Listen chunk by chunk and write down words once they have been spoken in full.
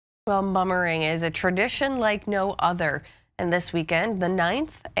Well, mummering is a tradition like no other. And this weekend, the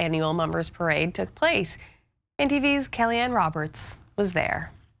 9th annual Mummers Parade took place. NTV's Kellyanne Roberts was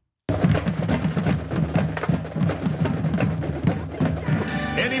there.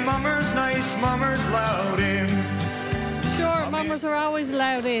 Any mummers nice, mummers loud in. Sure, mummers are always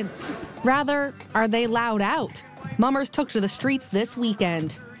loud in. Rather, are they loud out? Mummers took to the streets this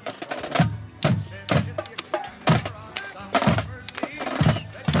weekend.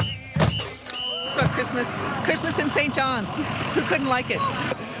 It's Christmas in St. John's. Who couldn't like it?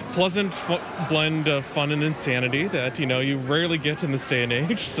 Pleasant blend of fun and insanity that, you rarely get in this day and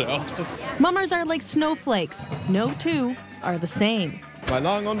age, so. Mummers are like snowflakes. No two are the same. My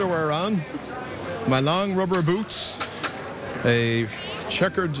long underwear on, my long rubber boots, a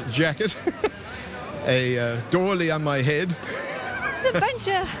checkered jacket, a doily on my head. A bunch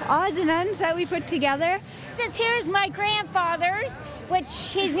of odds and ends that we put together. This here's my grandfather's, which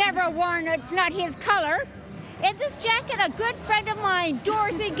he's never worn. It's not his color. And this jacket, a good friend of mine,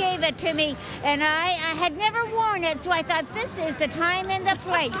 Dorothy, gave it to me, and I had never worn it, so I thought this is the time and the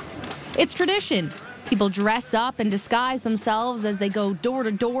place. It's tradition. People dress up and disguise themselves as they go door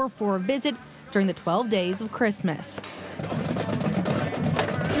to door for a visit during the 12 days of Christmas.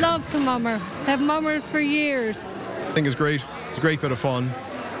 Love to mummer. Have mummered for years. I think it's great. It's a great bit of fun.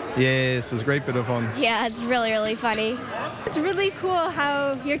 Yes, it's a great bit of fun. Yeah, it's really, really funny. It's really cool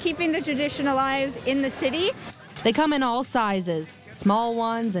how you're keeping the tradition alive in the city. They come in all sizes, small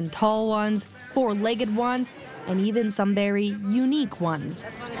ones and tall ones, four-legged ones, and even some very unique ones. I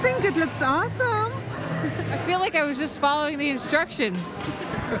think it looks awesome. I feel like I was just following the instructions.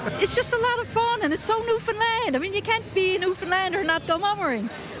 It's just a lot of fun, and it's so Newfoundland. I mean, you can't be a Newfoundlander and not go mummering.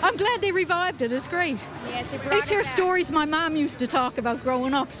 I'm glad they revived it. It's great. Yes, I used to hear stories my mom used to talk about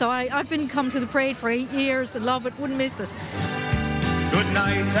growing up, so I've been come to the parade for 8 years and love it, wouldn't miss it. Good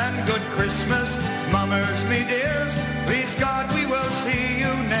night and good Christmas, mummers, me dears. Please God, we will see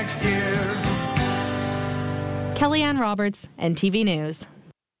you next year. Kellyanne Roberts, NTV News.